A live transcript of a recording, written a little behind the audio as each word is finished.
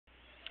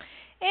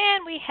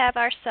And we have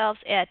ourselves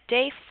at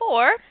day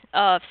 4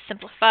 of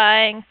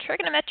simplifying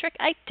trigonometric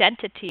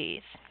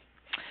identities.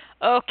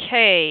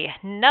 Okay,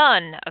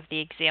 none of the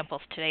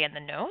examples today in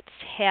the notes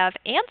have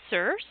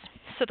answers,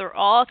 so they're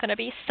all going to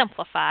be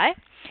simplify.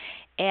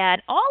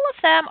 And all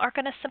of them are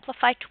going to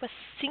simplify to a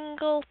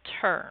single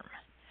term.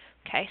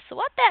 Okay, so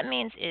what that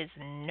means is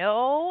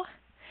no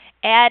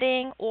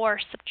adding or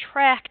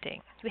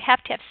subtracting. We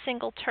have to have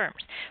single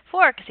terms.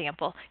 For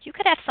example, you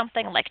could have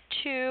something like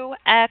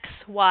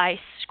 2xy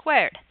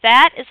squared.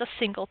 That is a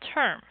single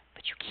term,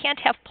 but you can't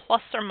have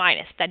plus or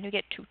minus. Then you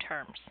get two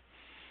terms.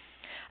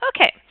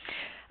 Okay,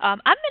 I'm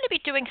going to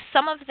be doing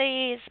some of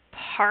these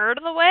part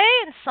of the way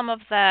and some of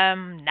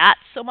them not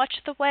so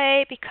much the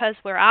way because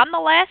we're on the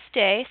last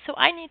day, so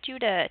I need you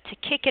to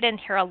kick it in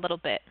here a little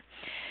bit.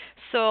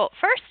 So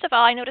first of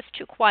all, I noticed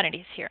two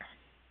quantities here.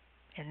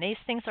 And these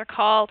things are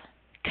called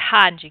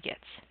conjugates.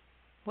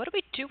 What do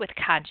we do with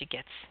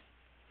conjugates?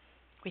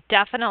 We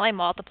definitely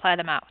multiply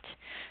them out.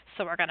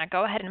 So we're going to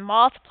go ahead and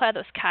multiply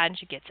those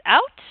conjugates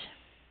out.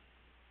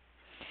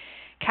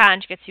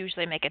 Conjugates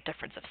usually make a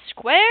difference of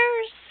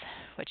squares,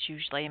 which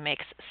usually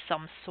makes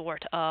some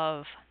sort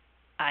of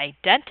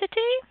identity.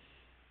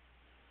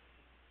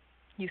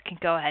 You can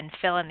go ahead and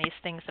fill in these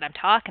things that I'm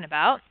talking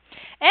about.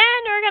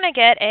 And we're going to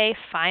get a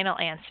final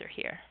answer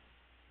here.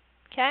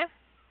 Okay?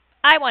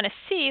 I want to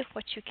see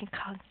what you can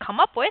come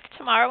up with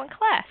tomorrow in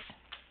class.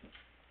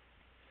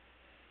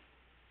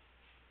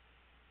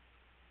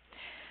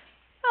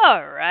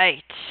 All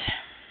right.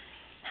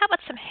 How about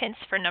some hints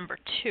for number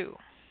 2?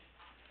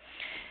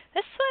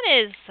 This one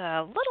is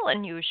a little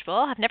unusual.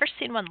 I've never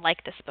seen one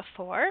like this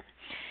before.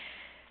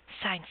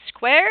 Sine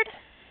squared,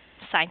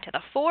 sine to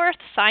the 4th,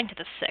 sine to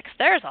the 6th.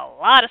 There's a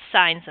lot of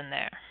signs in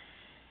there.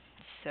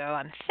 So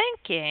I'm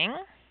thinking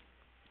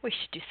we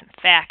should do some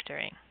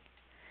factoring.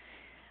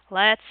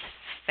 Let's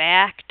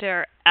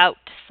factor out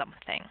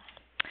something.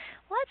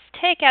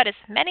 Let's take out as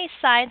many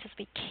signs as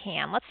we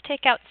can. Let's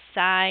take out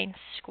sine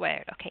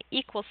squared. Okay,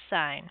 equals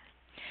sine.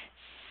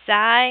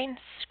 Sine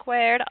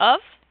squared of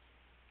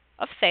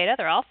theta.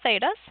 They're all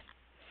thetas.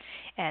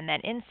 And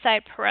then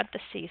inside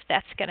parentheses,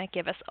 that's going to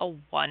give us a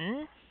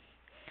 1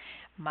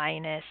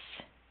 minus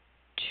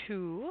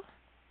 2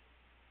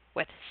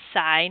 with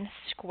sine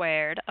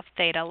squared of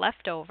theta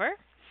left over.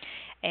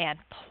 And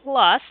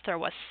plus, there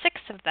was 6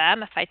 of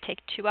them. If I take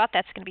 2 out,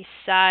 that's going to be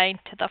sine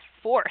to the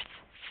 4th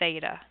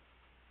theta.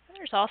 And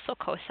there's also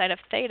cosine of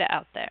theta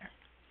out there.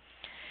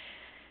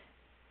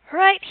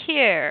 Right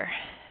here,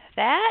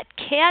 that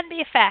can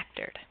be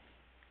factored.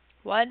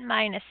 1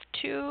 minus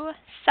 2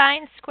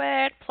 sine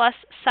squared plus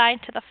sine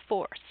to the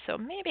 4th. So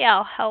maybe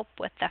I'll help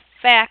with the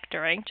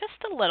factoring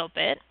just a little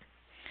bit.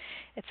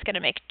 It's going to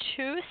make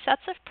 2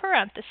 sets of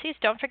parentheses.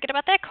 Don't forget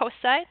about that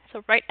cosine.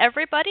 So write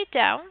everybody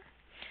down.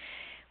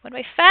 When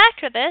we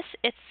factor this,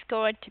 it's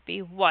going to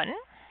be 1.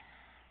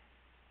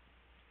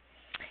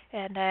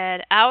 And then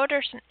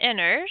outers and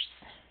inners,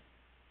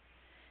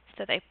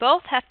 so they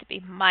both have to be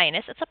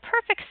minus. It's a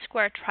perfect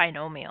square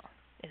trinomial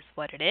is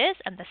what it is.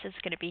 And this is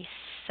going to be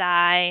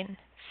sine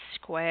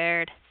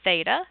squared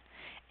theta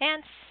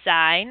and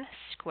sine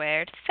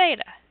squared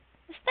theta.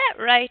 Is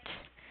that right?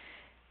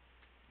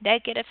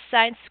 Negative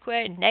sine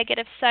squared,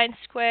 negative sine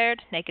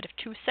squared, negative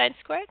 2 sine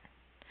squared.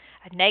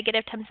 A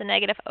negative times a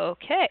negative.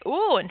 Okay.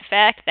 Ooh, in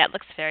fact, that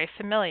looks very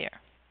familiar.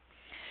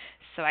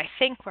 So I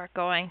think we're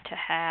going to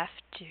have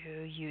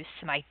to use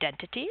some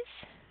identities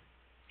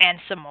and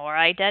some more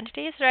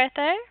identities right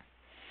there.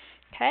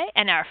 Okay,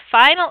 and our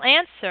final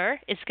answer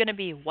is going to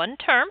be one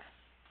term.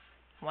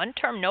 One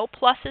term, no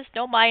pluses,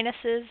 no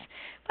minuses,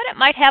 but it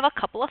might have a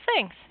couple of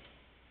things.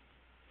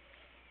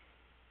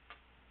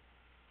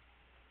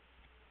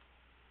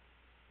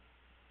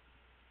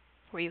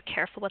 Were you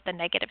careful with the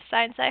negative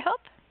signs, I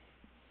hope?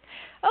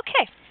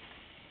 Okay.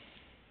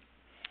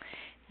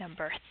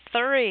 Number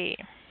 3.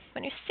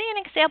 When you see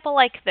an example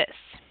like this,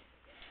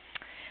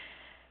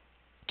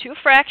 2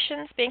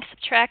 fractions being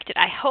subtracted,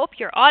 I hope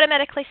you're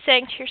automatically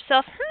saying to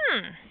yourself,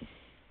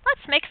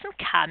 let's make some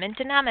common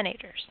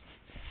denominators.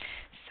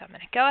 So I'm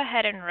going to go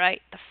ahead and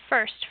write the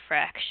first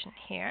fraction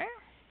here.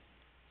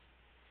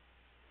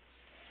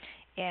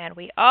 And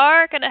we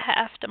are going to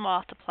have to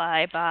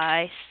multiply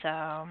by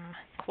some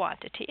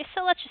quantity.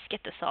 So let's just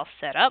get this all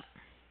set up.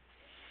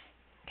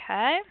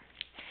 Okay,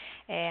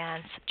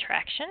 and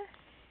subtraction.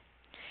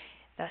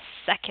 The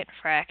second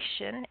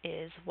fraction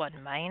is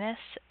 1 minus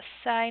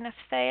sine of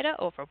theta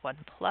over 1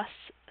 plus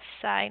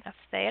sine of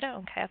theta.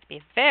 Okay, I have to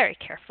be very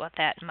careful with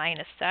that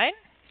minus sign.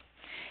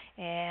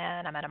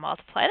 And I'm going to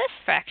multiply this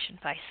fraction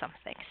by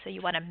something. So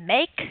you want to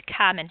make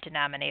common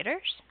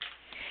denominators.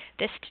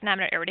 This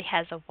denominator already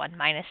has a 1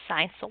 minus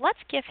sign, so let's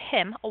give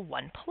him a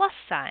 1 plus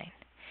sign.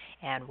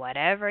 And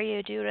whatever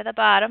you do to the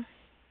bottom,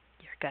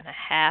 you're going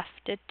to have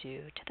to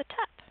do to the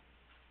top.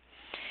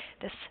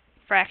 This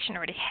fraction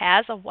already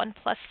has a 1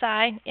 plus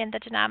sign in the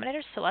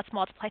denominator, so let's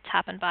multiply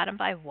top and bottom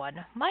by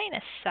 1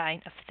 minus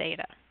sine of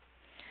theta.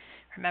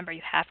 Remember,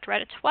 you have to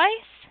write it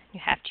twice. You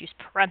have to use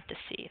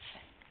parentheses.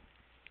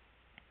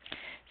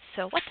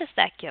 So what does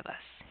that give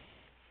us?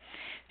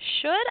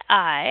 should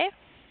I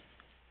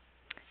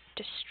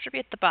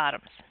distribute the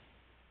bottoms,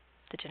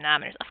 the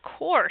denominators? Of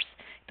course,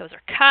 those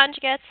are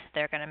conjugates.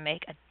 They're going to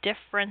make a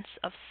difference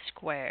of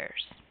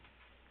squares.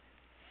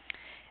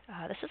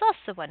 This is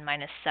also 1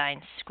 minus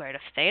sine squared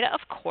of theta,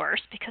 of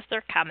course, because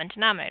they're common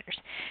denominators.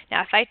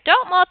 Now, if I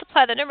don't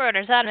multiply the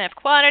numerators out, I'm going to have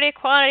quantity,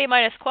 quantity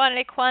minus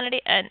quantity,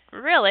 quantity, and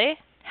really,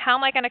 how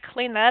am I going to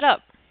clean that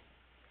up?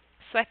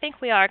 So I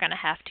think we are going to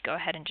have to go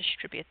ahead and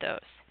distribute those.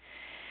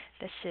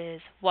 This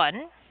is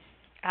 1,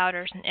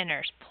 outers and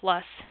inners,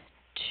 plus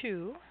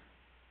 2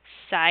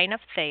 sine of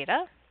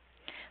theta,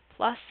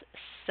 plus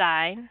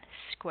sine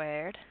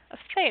squared of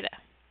theta.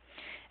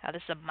 Now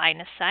this is a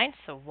minus sign,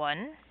 so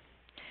 1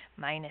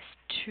 minus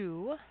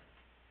 2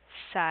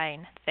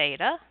 sine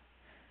theta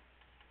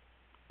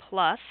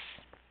plus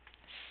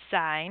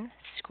sine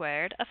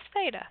squared of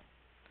theta.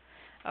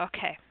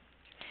 Okay.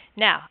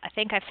 Now, I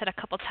think I've said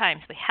a couple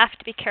times, we have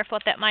to be careful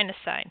with that minus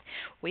sign.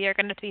 We are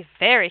going to be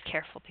very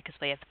careful because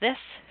we have this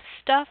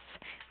stuff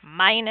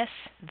minus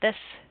this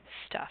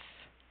stuff.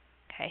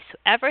 Okay, so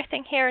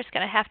everything here is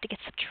going to have to get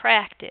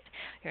subtracted.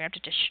 You're going to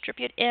have to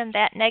distribute in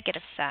that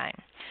negative sign.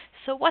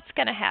 So what's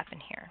going to happen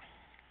here?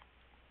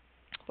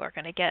 We're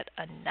going to get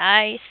a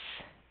nice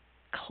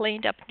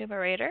cleaned up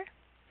numerator.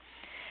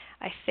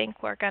 I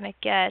think we're going to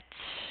get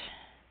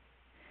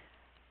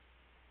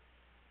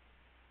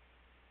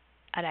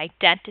an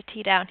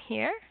identity down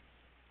here.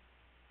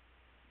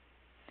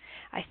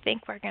 I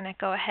think we're going to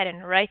go ahead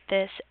and write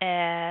this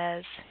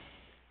as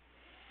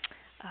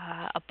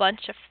a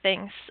bunch of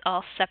things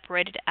all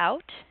separated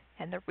out.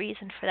 And the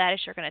reason for that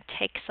is you're going to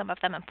take some of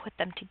them and put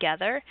them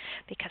together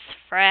because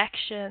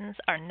fractions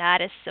are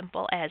not as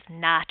simple as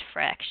not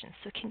fractions.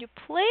 So can you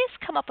please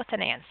come up with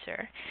an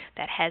answer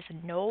that has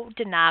no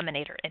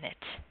denominator in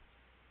it?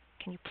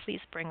 Can you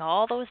please bring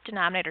all those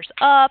denominators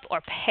up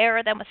or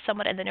pair them with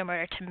someone in the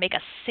numerator to make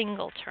a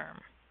single term?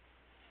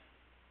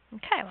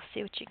 Okay, we'll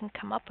see what you can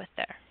come up with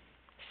there.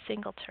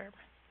 Single term.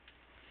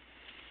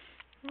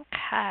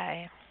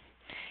 Okay.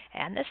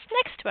 And this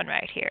next one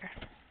right here.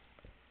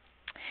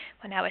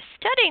 When I was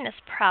studying this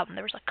problem,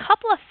 there was a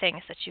couple of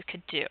things that you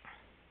could do.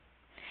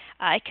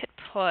 I could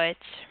put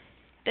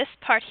this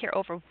part here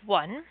over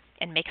 1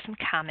 and make some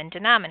common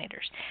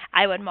denominators.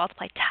 I would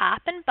multiply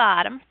top and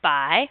bottom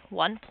by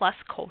 1 plus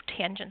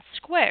cotangent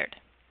squared.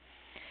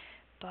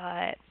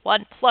 But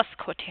 1 plus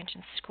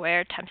cotangent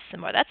squared times some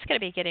more, that's going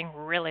to be getting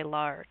really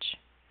large.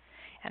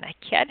 And I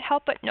can't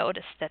help but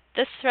notice that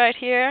this right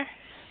here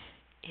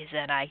is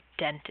an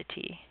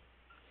identity.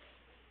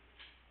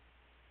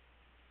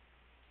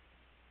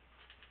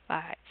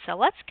 Alright, so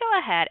let's go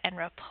ahead and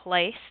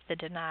replace the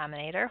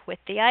denominator with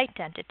the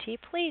identity.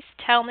 Please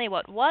tell me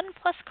what 1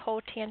 plus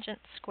cotangent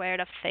squared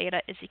of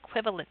theta is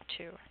equivalent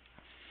to.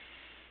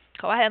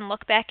 Go ahead and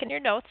look back in your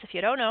notes if you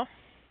don't know.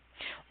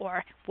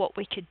 Or what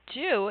we could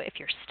do if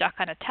you're stuck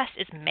on a test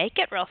is make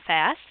it real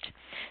fast.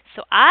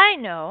 So I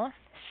know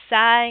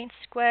sine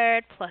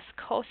squared plus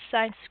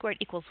cosine squared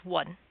equals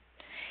 1.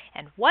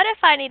 And what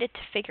if I needed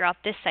to figure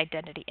out this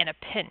identity in a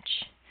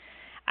pinch?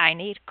 I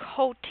need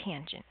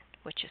cotangent,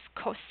 which is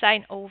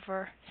cosine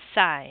over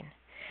sine.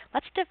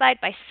 Let's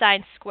divide by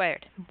sine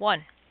squared.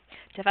 1.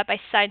 Divide by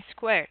sine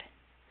squared.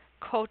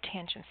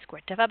 Cotangent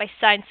squared. Divide by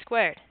sine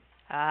squared.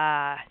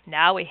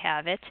 Now we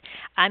have it.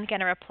 I'm going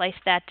to replace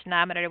that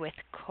denominator with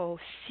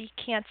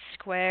cosecant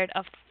squared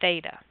of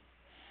theta.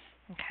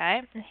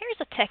 Okay, and here's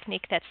a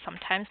technique that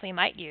sometimes we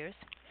might use.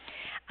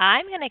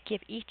 I'm going to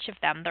give each of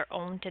them their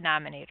own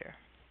denominator.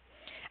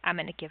 I'm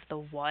going to give the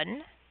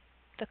 1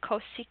 the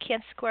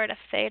cosecant squared of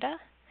theta,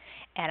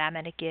 and I'm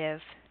going to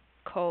give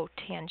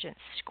cotangent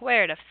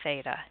squared of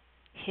theta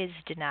his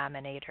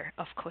denominator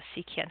of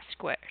cosecant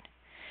squared.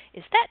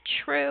 Is that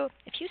true?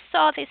 If you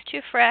saw these two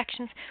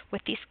fractions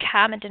with these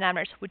common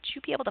denominators, would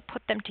you be able to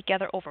put them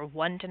together over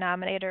one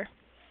denominator?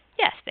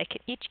 Yes, they can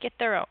each get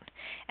their own.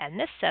 And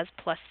this says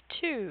plus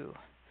 2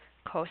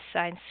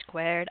 cosine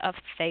squared of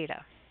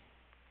theta.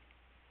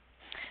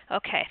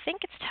 Okay, I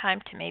think it's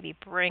time to maybe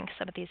bring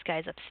some of these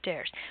guys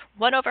upstairs.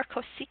 1 over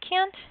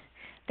cosecant,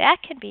 that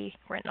can be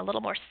written a little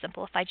more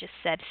simple if I just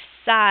said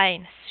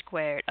sine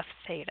squared of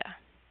theta.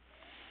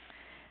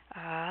 This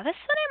one I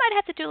might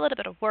have to do a little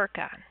bit of work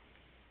on.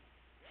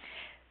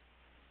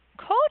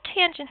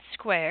 Cotangent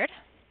squared.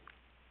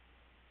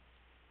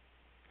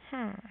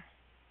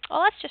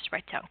 Well, let's just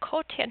write down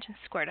cotangent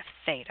squared of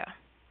theta.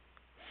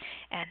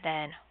 And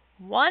then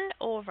 1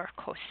 over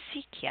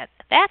cosecant,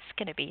 that's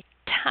going to be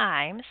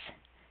times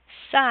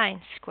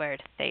sine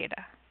squared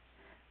theta.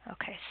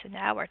 Okay, so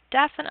now we're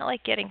definitely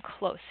getting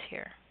close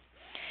here.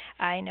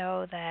 I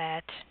know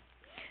that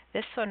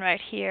this one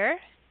right here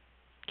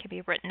can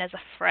be written as a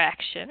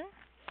fraction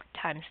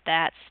times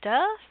that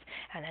stuff,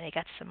 and then you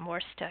got some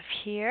more stuff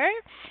here,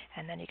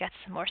 and then you got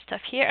some more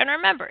stuff here. And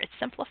remember, it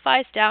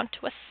simplifies down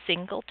to a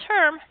single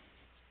term.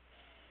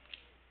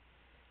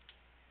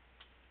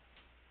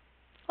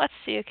 Let's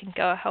see who can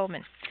go home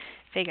and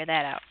figure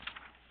that out.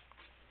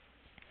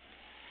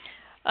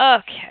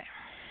 Okay.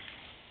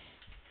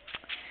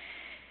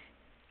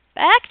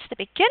 back to the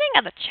beginning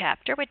of the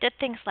chapter, we did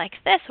things like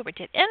this where we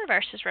did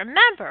inverses.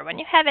 Remember, when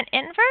you have an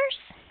inverse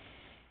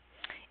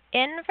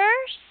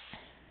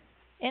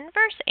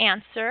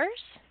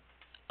answers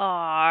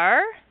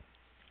are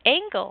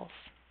angles.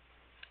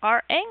 So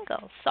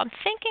I'm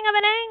thinking of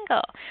an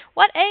angle.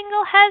 What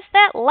angle has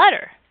that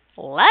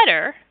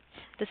letter?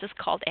 This is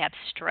called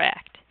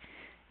abstract.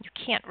 You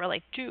can't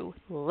really do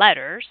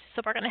letters,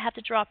 so we're going to have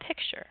to draw a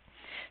picture.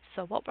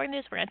 So what we're going to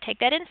do is we're going to take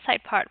that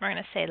inside part and we're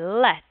going to say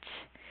let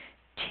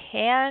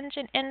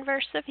tangent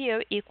inverse of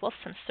u equals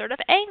some sort of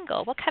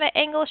angle. What kind of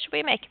angle should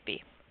we make it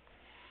be?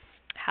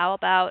 How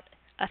about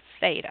a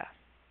theta?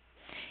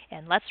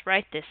 And let's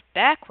write this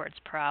backwards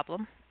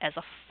problem as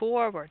a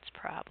forwards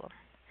problem.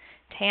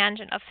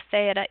 Tangent of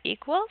theta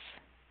equals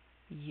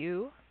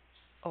u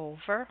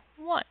over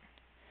 1.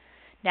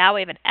 Now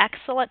we have an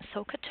excellent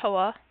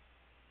SOHCAHTOA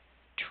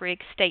trig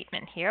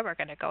statement here. We're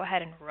going to go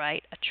ahead and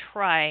write a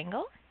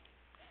triangle,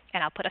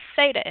 and I'll put a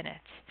theta in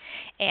it.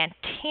 And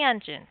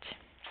tangent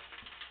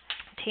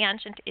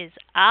is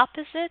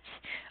opposite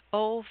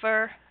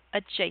over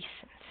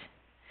adjacent.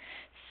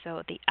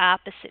 So the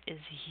opposite is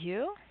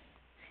u,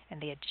 and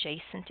the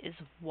adjacent is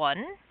 1.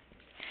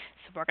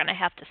 So we're going to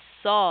have to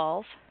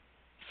solve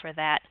for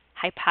that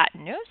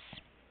hypotenuse.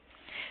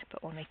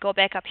 But when we go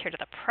back up here to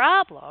the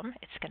problem,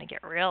 it's going to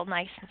get real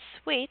nice and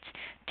sweet.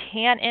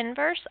 Tan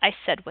inverse, I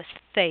said, was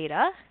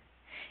theta.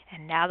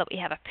 And now that we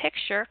have a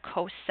picture,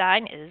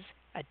 cosine is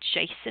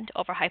adjacent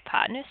over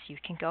hypotenuse. You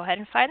can go ahead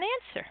and find the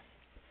answer.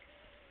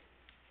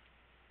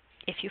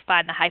 If you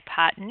find the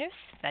hypotenuse,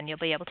 then you'll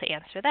be able to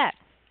answer that.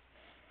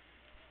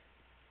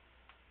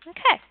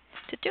 Okay,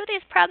 to do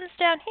these problems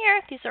down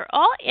here, these are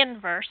all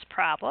inverse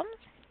problems.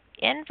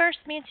 Inverse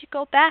means you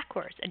go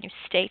backwards and you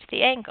state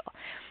the angle.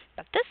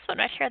 But this one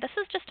right here, this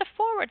is just a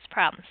forwards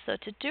problem. So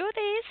to do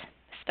these,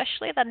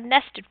 especially the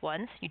nested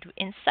ones, you do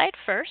inside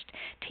first.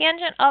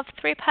 Tangent of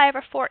 3 pi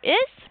over 4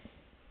 is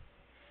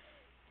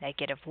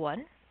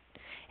 -1.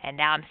 And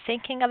now I'm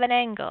thinking of an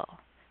angle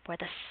where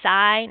the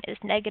sine is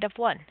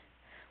 -1.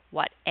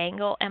 What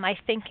angle am I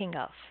thinking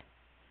of?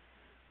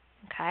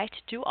 Okay,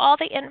 to do all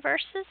the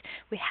inverses,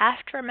 we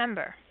have to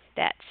remember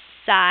that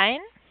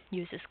sine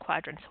uses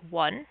quadrants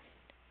 1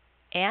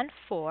 and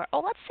 4.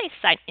 Oh, let's say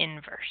sine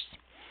inverse.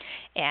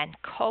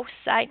 And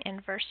cosine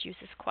inverse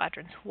uses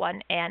quadrants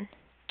 1 and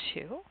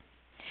 2.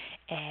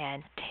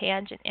 And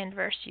tangent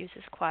inverse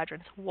uses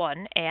quadrants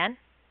 1 and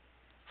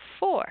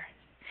 4.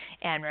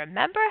 And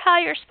remember how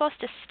you're supposed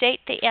to state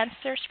the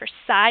answers for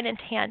sine and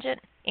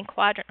tangent in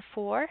quadrant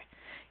 4?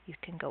 You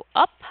can go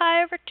up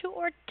pi over 2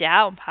 or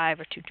down pi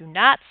over 2. Do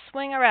not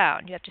swing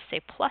around. You have to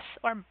say plus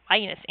or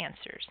minus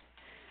answers.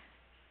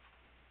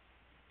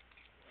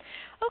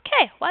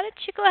 Okay, why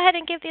don't you go ahead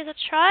and give these a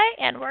try,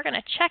 and we're going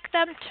to check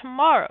them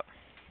tomorrow.